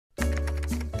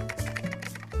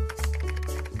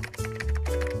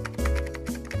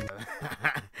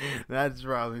That's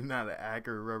probably not an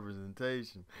accurate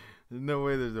representation. There's no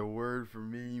way there's a word for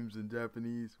memes in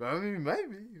Japanese. But I mean,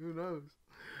 maybe. Who knows?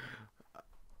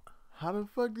 How the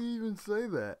fuck do you even say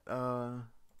that?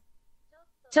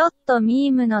 ちょっとミ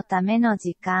ームのための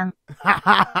時間。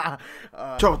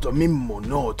ちょっとミーム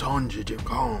の短時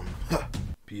間。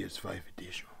PS5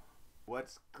 edition.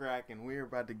 What's cracking? We're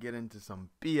about to get into some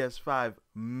PS5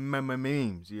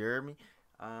 memes. You heard me?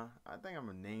 I think I'm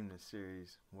gonna name this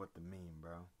series "What the Meme,"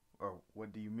 bro. Or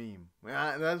 "What do you meme?"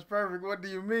 That's perfect. What do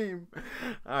you meme?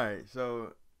 All right,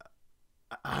 so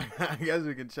I guess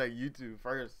we can check YouTube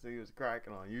first. See what's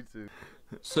cracking on YouTube.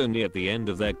 Sony at the end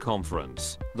of their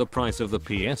conference. The price of the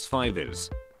PS5 is.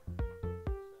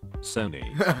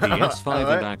 Sony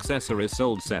PS5 and accessories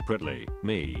sold separately.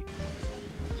 Me.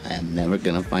 I am never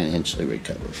gonna financially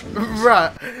recover from this.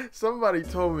 Right. Somebody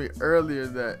told me earlier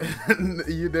that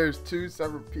there's two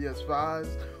separate PS5s.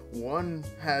 One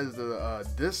has the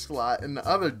disc slot and the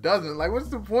other doesn't. Like, what's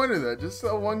the point of that? Just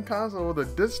sell one console with a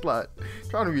disc slot.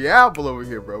 Trying to be Apple over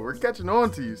here, bro. We're catching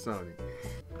on to you, Sony.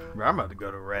 Bro, I'm about to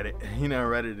go to Reddit. You know,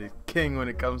 Reddit is king when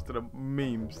it comes to the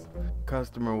memes.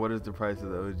 Customer, what is the price of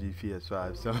the OG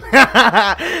PS5? So,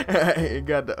 it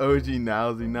got the OG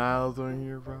Niles on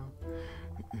here, bro.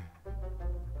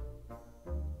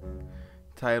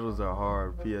 Titles are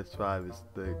hard. PS5 is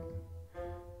thick.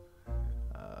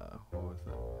 What was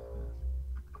that?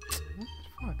 Get the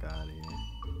fuck out of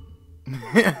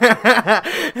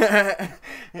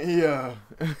here. Yo.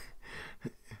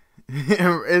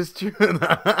 It's true.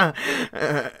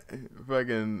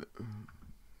 Fucking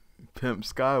Pimp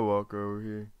Skywalker over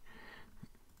here.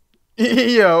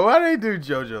 Yo, why they do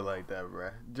JoJo like that,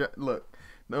 bruh? Look.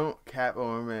 Don't cap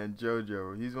on my man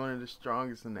JoJo. He's one of the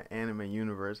strongest in the anime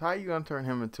universe. How you gonna turn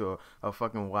him into a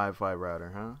fucking Wi-Fi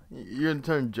router, huh? You're gonna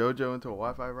turn JoJo into a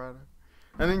Wi-Fi router?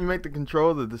 And then you make the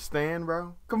controller the stand,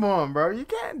 bro? Come on, bro. You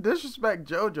can't disrespect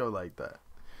JoJo like that.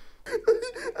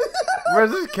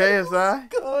 Where's this KSI?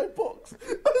 Skybox.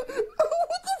 What the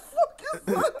fuck is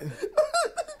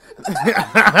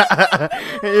that?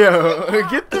 Yo,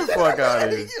 get the fuck out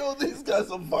of here. Yo, these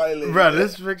guys are violent. Bro,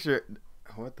 this picture...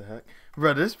 What the heck?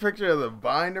 Bro, this picture of the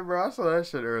binder, bro, I saw that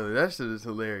shit earlier. That shit is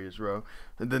hilarious, bro.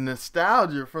 The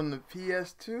nostalgia from the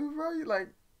PS2, bro.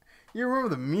 You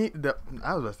remember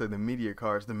I was about to say the media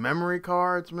cards, the memory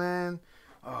cards, man.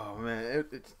 Oh, man.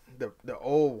 It's the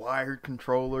old wired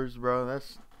controllers, bro.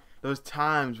 That's those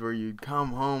times where you'd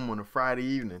come home on a Friday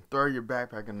evening, throw your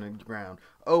backpack on the ground,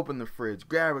 open the fridge,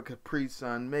 grab a Capri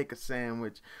Sun, make a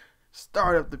sandwich,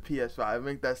 start up the PS5,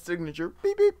 make that signature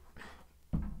beep beep,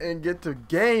 and get to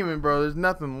gaming, bro. There's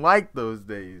nothing like those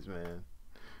days, man.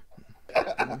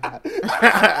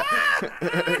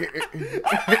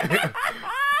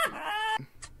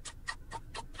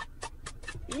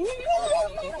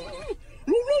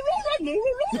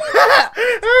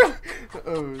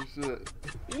 Oh shit.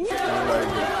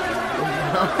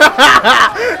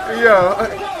 Yo,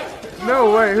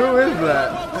 no way. Who is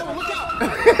that?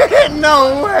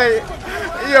 No way.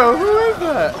 Yo, who is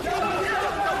that?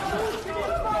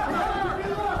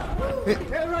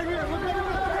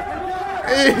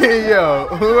 Yo,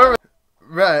 whoever,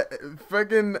 right,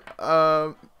 freaking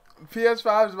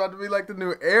PS5 is about to be like the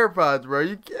new AirPods, bro.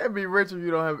 You can't be rich if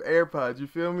you don't have AirPods. You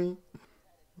feel me?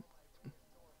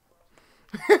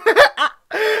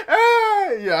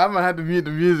 Yeah, I'm gonna have to mute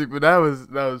the music, but that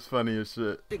was funny as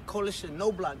shit. They call this shit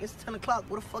no block. It's 10 o'clock.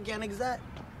 Where the fuck y'all niggas at?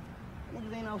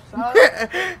 Niggas ain't outside.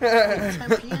 It's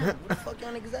 10 p.m. Where the fuck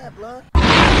y'all niggas at, blood?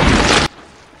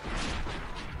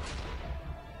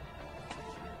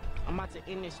 I'm about to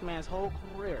end this man's whole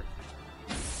career.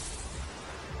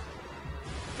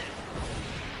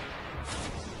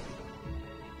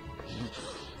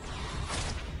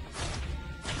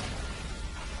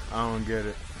 I don't get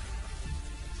it.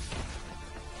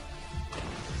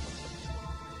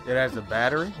 It has a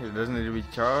battery? It doesn't need to be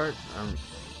charged?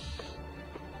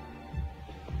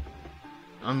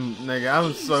 Nigga,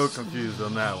 I'm so confused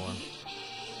on that one.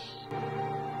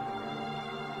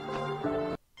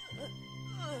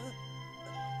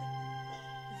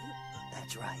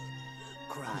 That's right.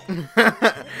 Cry.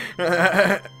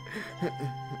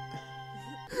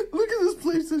 Look at this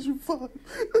PlayStation 5.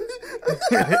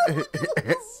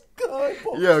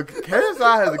 Yo,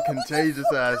 KSI has a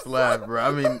contagious ass laugh, bro.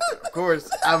 I mean, of course,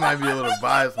 I might be a little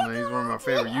biased on that. He's one of my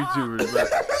favorite YouTubers, but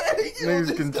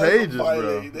nigga's contagious,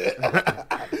 bro.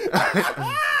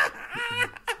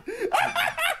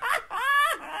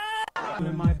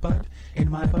 In my butt, in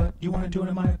my butt. You wanna do it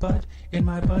in my butt, in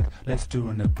my butt? Let's do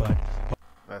it in the butt.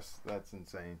 That's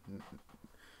insane.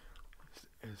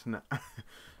 It's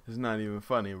not even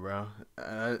funny, bro.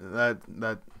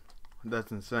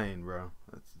 That's insane, bro.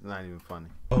 That's not even funny.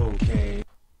 Okay.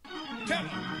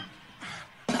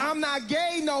 I'm not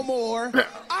gay no more.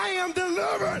 I am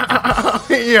delivered.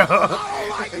 Yo, I don't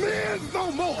like men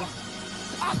no more.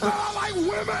 I said I like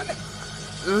women.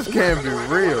 this can't be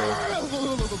real.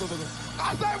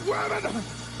 I said women.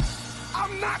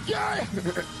 I'm not gay.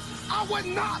 I would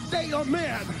not date a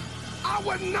man. I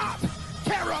would not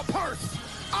carry a purse.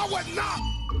 I would not.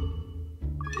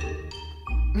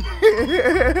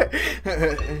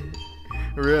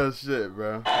 Real shit,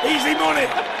 bro. Easy money.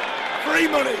 Free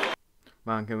money.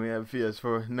 Mom, can we have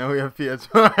PS4? No, we have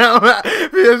PS4.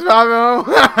 PS5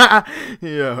 at home.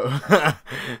 Yo.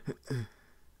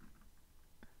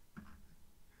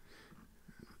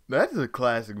 That's a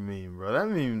classic meme, bro. That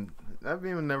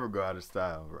meme will never go out of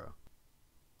style, bro.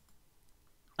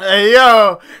 Hey,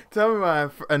 yo, tell me my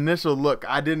initial look.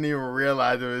 I didn't even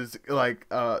realize it was like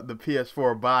the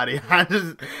PS4 body.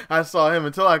 I saw him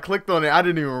until I clicked on it. I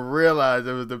didn't even realize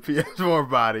it was the PS4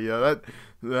 body, yo.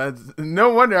 That's no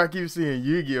wonder I keep seeing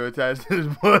Yu-Gi-Oh attached to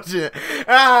this bullshit.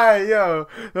 Yo,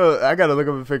 I gotta look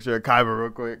up a picture of Kaiba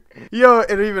real quick. Yo,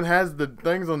 it even has the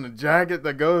things on the jacket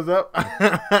that goes up.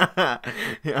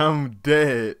 I'm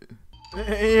dead.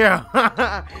 Yeah,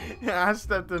 I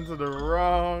stepped into the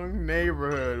wrong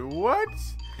neighborhood. What?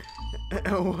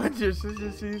 What? Your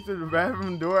sister sees through the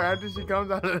bathroom door after she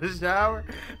comes out of the shower?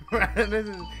 This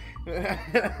is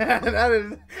that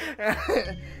is.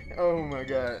 Oh my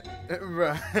god,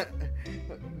 bro.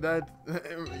 That's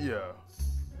yo.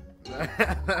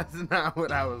 That's not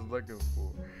what I was looking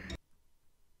for.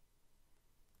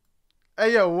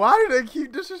 Hey yo, why do they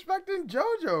keep disrespecting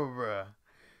JoJo, bro?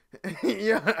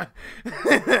 Yeah,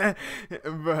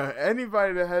 bro.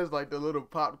 Anybody that has like the little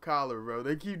pop collar, bro,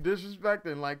 they keep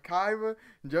disrespecting like Kaiba,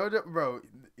 JoJo, bro.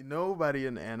 Nobody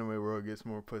in the anime world gets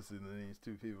more pussy than these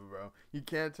two people, bro. You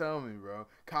can't tell me, bro.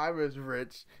 Kaiba is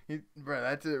rich, bro.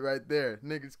 That's it right there.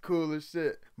 Niggas cool as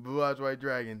shit. Blue Eyes White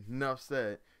Dragon. Enough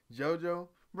said. JoJo,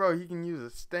 bro, he can use a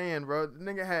stand, bro. The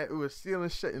nigga was stealing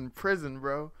shit in prison,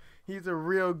 bro. He's a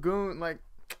real goon, like.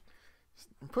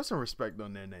 Put some respect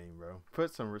on their name, bro.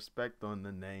 Put some respect on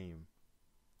the name.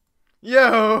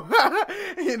 Yo,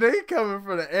 they coming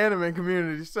for the anime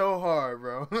community so hard,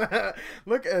 bro.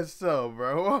 Look at Cell,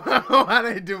 bro. Why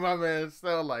they do my man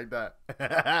Cell like that?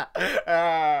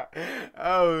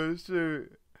 Oh,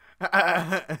 shoot.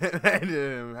 They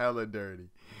did him hella dirty.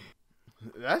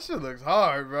 That shit looks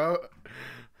hard, bro.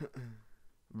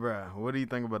 Bruh, what do you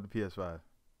think about the PS5?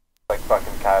 Like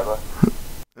fucking Kyla.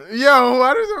 Yo,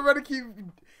 why does everybody keep...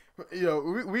 Yo,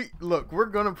 we look, we're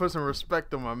gonna put some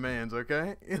respect on my mans,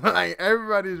 okay? Like,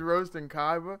 everybody's roasting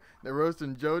Kaiba, they're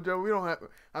roasting JoJo. We don't have...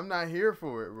 I'm not here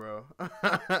for it, bro.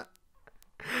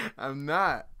 I'm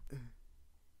not.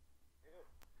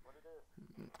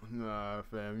 Nah,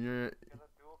 fam, you're...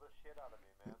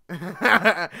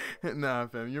 Nah,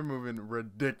 fam, you're moving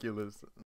ridiculous.